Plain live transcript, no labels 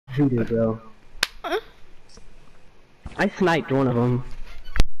Voodoo, bro. Huh? I sniped one of them.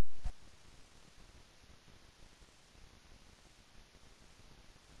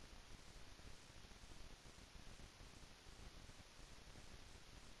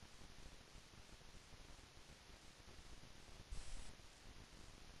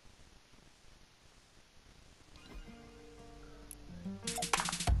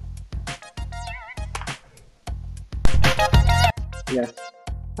 Yes,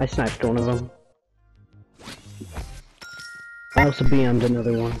 I sniped one of them. I also BM'd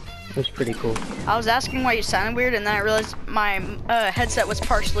another one. It was pretty cool. I was asking why you sounded weird, and then I realized my headset was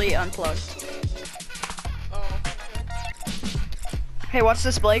partially unplugged. Oh. Hey, what's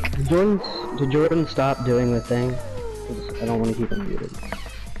this, Blake? Did Jordan stop doing the thing? 'Cause I don't want to keep him muted.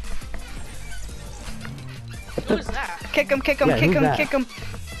 Who is that? Kick him, kick him, Yeah, kick who's him, that? kick him.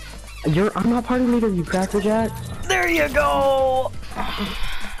 I'm not party leader, you cracker jack. There you go!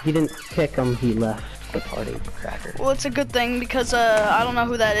 He didn't kick him, he left the party, cracker. Well, it's a good thing because I don't know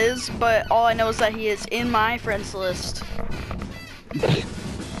who that is, but all I know is that he is in my friends list.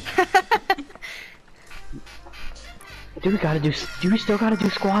 Do we still gotta do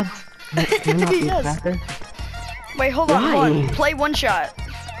squads? Can we not be Yes. cracker? Wait, hold on, hold on. Why? Play one shot.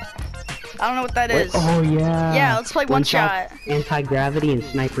 I don't know what that Wait, is. oh yeah. Yeah, let's play one shot. Anti-gravity and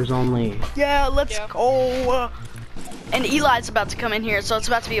snipers only. Yeah, let's Yeah. go. And Eli's about to come in here, so it's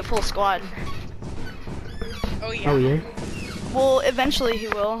about to be a full squad. Oh yeah. Oh yeah? Well, eventually he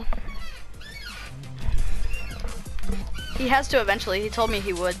will. He has to eventually. He told me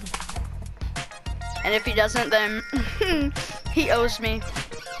he would. And if he doesn't, then he owes me.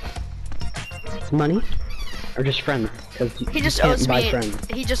 Money? Or just friends? Because He just you can't owes buy me. friends.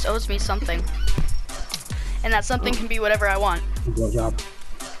 He just owes me something. And that something can be whatever I want. A blowjob.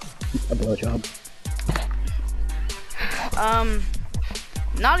 A blowjob.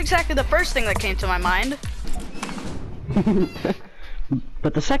 Not exactly the first thing that came to my mind.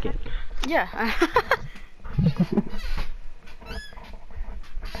 But the second. Yeah.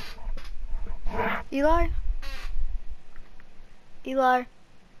 Eli? Eli?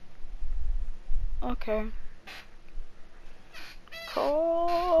 Okay.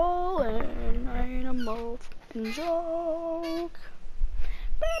 Calling animal and joke.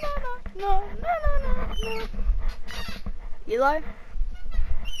 Eli?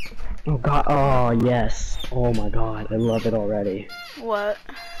 Oh god, oh yes. Oh my god, I love it already. What?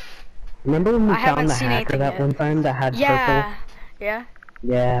 Remember when we I haven't found the seen hacker anything that yet. one time that had Yeah. purple? Yeah.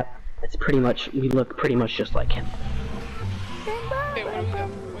 Yeah, it's pretty much, we look pretty much just like him. Okay, where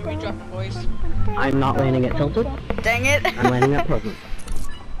we dropping, boys? I'm not landing at Tilted, Dang it. I'm landing at Pleasant.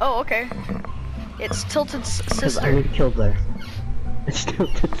 Oh, okay. It's Tilted's Because I sister. need kills there. It's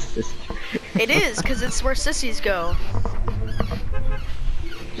Tilted's sister. It is, because it's where sissies go.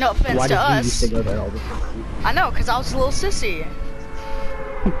 No offense Why to did you used us. to go there all the time? I know, because I was a little sissy.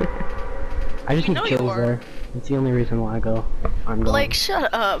 I just We need know you kills are. there. That's the only reason why I go. I'm going. Blake,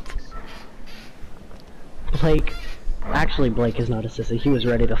 shut up. Blake. Actually, Blake is not a sissy. He was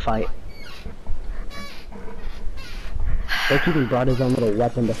ready to fight. Blake even brought his own little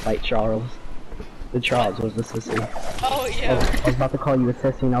weapon to fight Charles. The Charles was the sissy. Oh I yeah. was about to call you a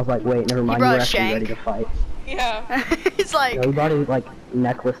sissy, and I was like, wait, never mind. You brought were a actually shank. ready to fight. Yeah. He's like, No, he brought his like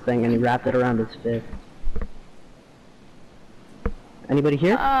necklace thing, and he wrapped it around his fist. Anybody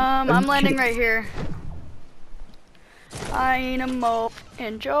here? I'm landing right here. I ain't a mope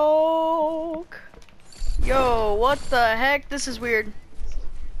and joke. Yo, what the heck? This is weird.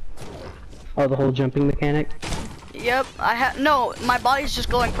 Oh, the whole jumping mechanic. Yep, no, my body's just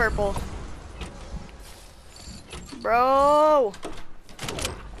glowing purple. Bro.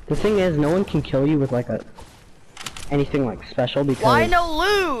 The thing is, no one can kill you with like anything like special because Why no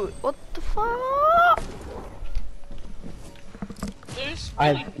loot? What the fuck? There's I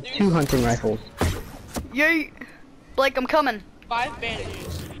have there's 2 hunting rifles. Yay. Blake, I'm coming. 5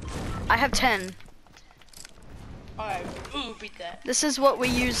 bandages. I have 10. 5. Ooh, beat that. This is what we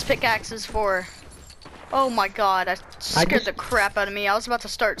use pickaxes for. Oh my god, I scared just- the crap out of me. I was about to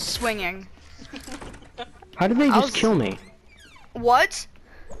start swinging. How did they I just was- kill me? What?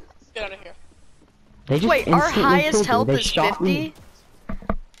 Get out of here. They just Wait, our instantly highest killed health me. They is shot 50? me.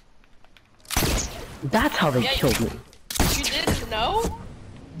 That's how they Yeah, killed me. You didn't know?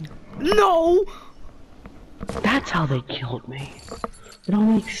 No! That's how they killed me. It all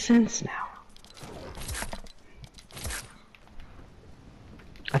makes sense now.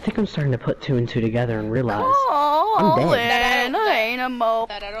 I think I'm starting to put 2 and 2 together and realize. Oh, I'm Lynn, I ain't a mope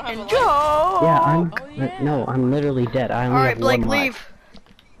That I don't have and a life. joke. Yeah, I'm. Oh, yeah. No, I'm literally dead. I only Alright, have Blake, one leave.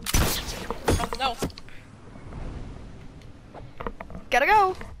 life. Oh, no. Gotta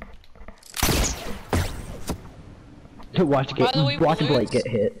go. Watch By the way, Blake balloons- get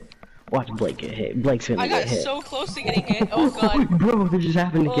hit. Watch Blake get hit. Blake's gonna I get got hit. so close to getting hit. Oh god. Bro, this just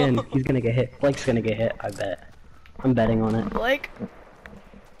happened again. Oh. He's gonna get hit. Blake's gonna get hit, I bet. I'm betting on it. Blake,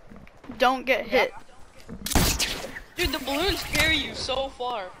 don't get hit. Dude, the balloons carry you so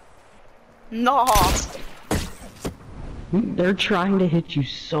far. No. They're trying to hit you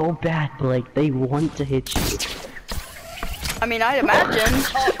so bad, Blake. They want to hit you. I mean, I'd imagine.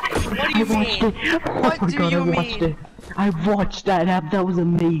 What do you watched mean? it. Oh What my do god, you I watched mean? it. I watched that app. That was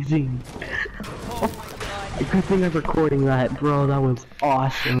amazing. Oh my god. Good thing I'm recording that, bro. That was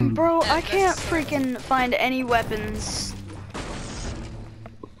awesome. Bro, I can't freaking find any weapons.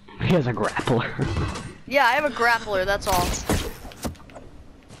 He has a grappler. Yeah, I have a grappler, that's all.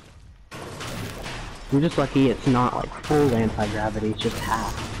 You're just lucky it's not like full anti-gravity, it's just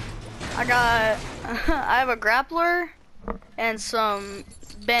half. I got... I have a grappler and some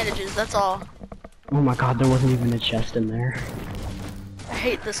bandages, that's all. Oh my god, there wasn't even a chest in there. I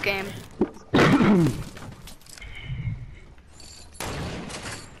hate this game.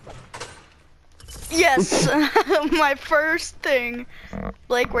 Yes! My first thing.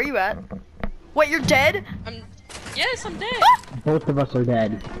 Blake, where you at? Wait, you're dead? Yes, I'm dead. Both of us are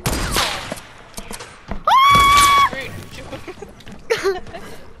dead. Great.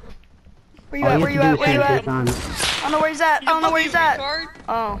 Where you All at? you Where you have at? to Where do you is at? take on. I don't know where he's at. I don't know where he's at. Retard.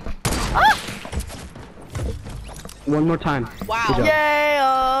 Oh. Ah! One more time. Wow. Good job.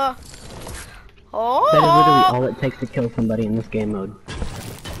 Yeah. That is literally Oh. all it takes to kill somebody in this game mode.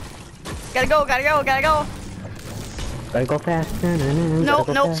 Gotta go. Gotta go. Gotta go. Gotta go fast. Nope.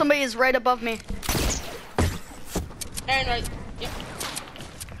 Nope. Somebody is right above me. And right. Yeah.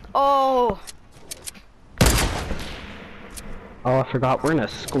 Oh. Oh, I forgot. We're in a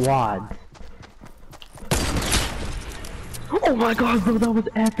squad. Oh my god, bro, that was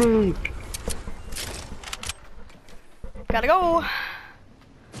epic. Gotta go.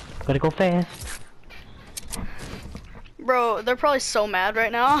 Gotta go fast. Bro, they're probably so mad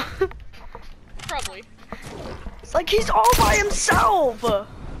right now. Probably. It's like he's all by himself.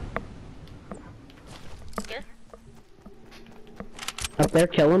 There. Up there,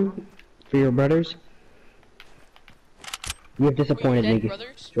 kill him for your brothers. You have disappointed dead me,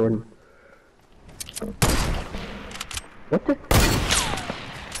 brothers? Jordan. What the?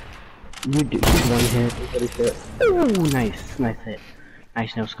 You do. He's one hit. He's really shit. Ooh, nice, nice hit.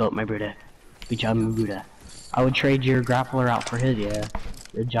 Nice no scope, my Bruda. Good job, my Bruda. I would trade your grappler out for his. Yeah.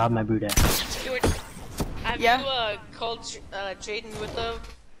 Good job, my Bruda. Dude, have Yeah. you called Jaden with the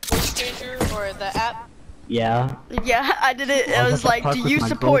voice changer or the app? Yeah. Yeah, I did it. I It was was at the like, park do with you my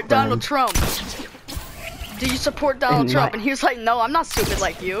support Donald girlfriend. Trump? Do you support Donald And Trump? my- And he was like, no, I'm not stupid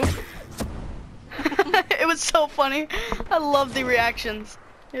like you. It was so funny. I love the reactions.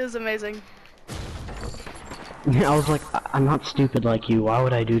 It was amazing. I was like, I'm not stupid like you. Why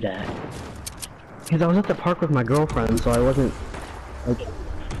would I do that? Because I was at the park with my girlfriend, so I wasn't like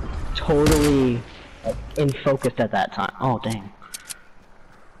totally like, in focus at that time. Oh dang!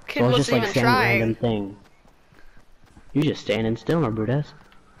 Kid So I was wasn't just like even saying random trying. thing. You just standing still, my Brudes.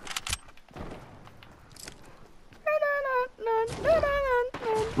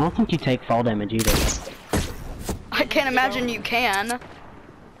 I don't think you take fall damage either. I can't imagine you can.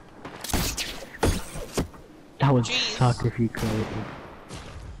 That would Jeez. suck if you could.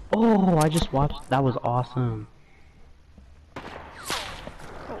 Oh, I just watched. That was awesome.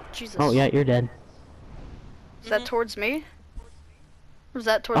 Oh, Jesus. Oh yeah, you're dead. Is that towards me? Or was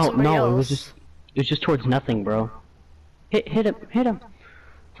that towards Oh somebody no, else? it was just towards nothing, bro. Hit him,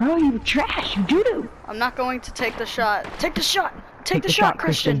 bro. You trash, you doo-doo. I'm not going to take the shot. Take the shot! Take the shot,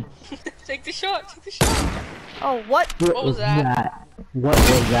 Christian! Take the shot, take the shot. Oh, what? What was that? What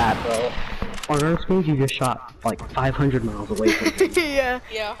was that, bro? On our screens, you just shot like 500 miles away from me. Yeah.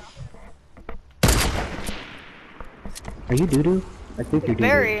 Yeah. Are you doo-doo? I think you're doo-doo.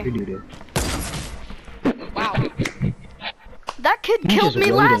 Very. You're doo-doo. Wow. That kid I'm killed just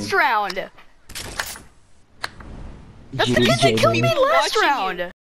me waiting. last round! That's the kid that killed me last Watching you. round!